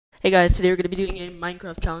Hey guys, today we're going to be doing a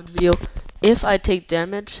Minecraft challenge video. If I take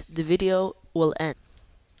damage, the video will end.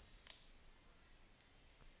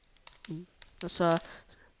 Let's start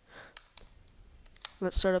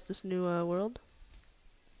up this new world.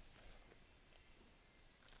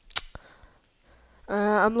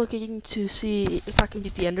 I'm looking to see if I can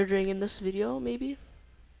beat the Ender Dragon in this video, maybe.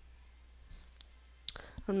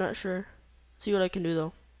 I'm not sure. See what I can do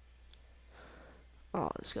though.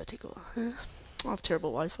 Oh, this is gonna take a while. I have terrible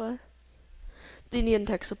Wi-Fi. The Indian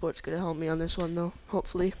tech support's gonna help me on this one though,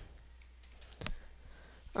 hopefully.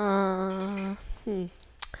 My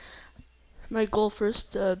goal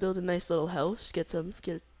first, build a nice little house.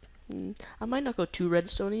 I might not go too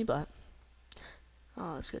redstone-y, but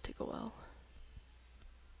it's gonna take a while.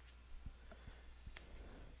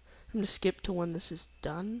 I'm gonna skip to when this is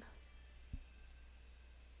done.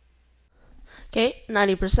 Okay,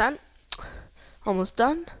 90%. Almost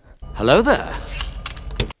done. Hello there.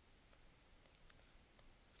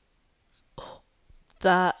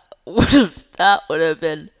 That would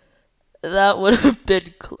have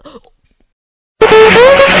been close.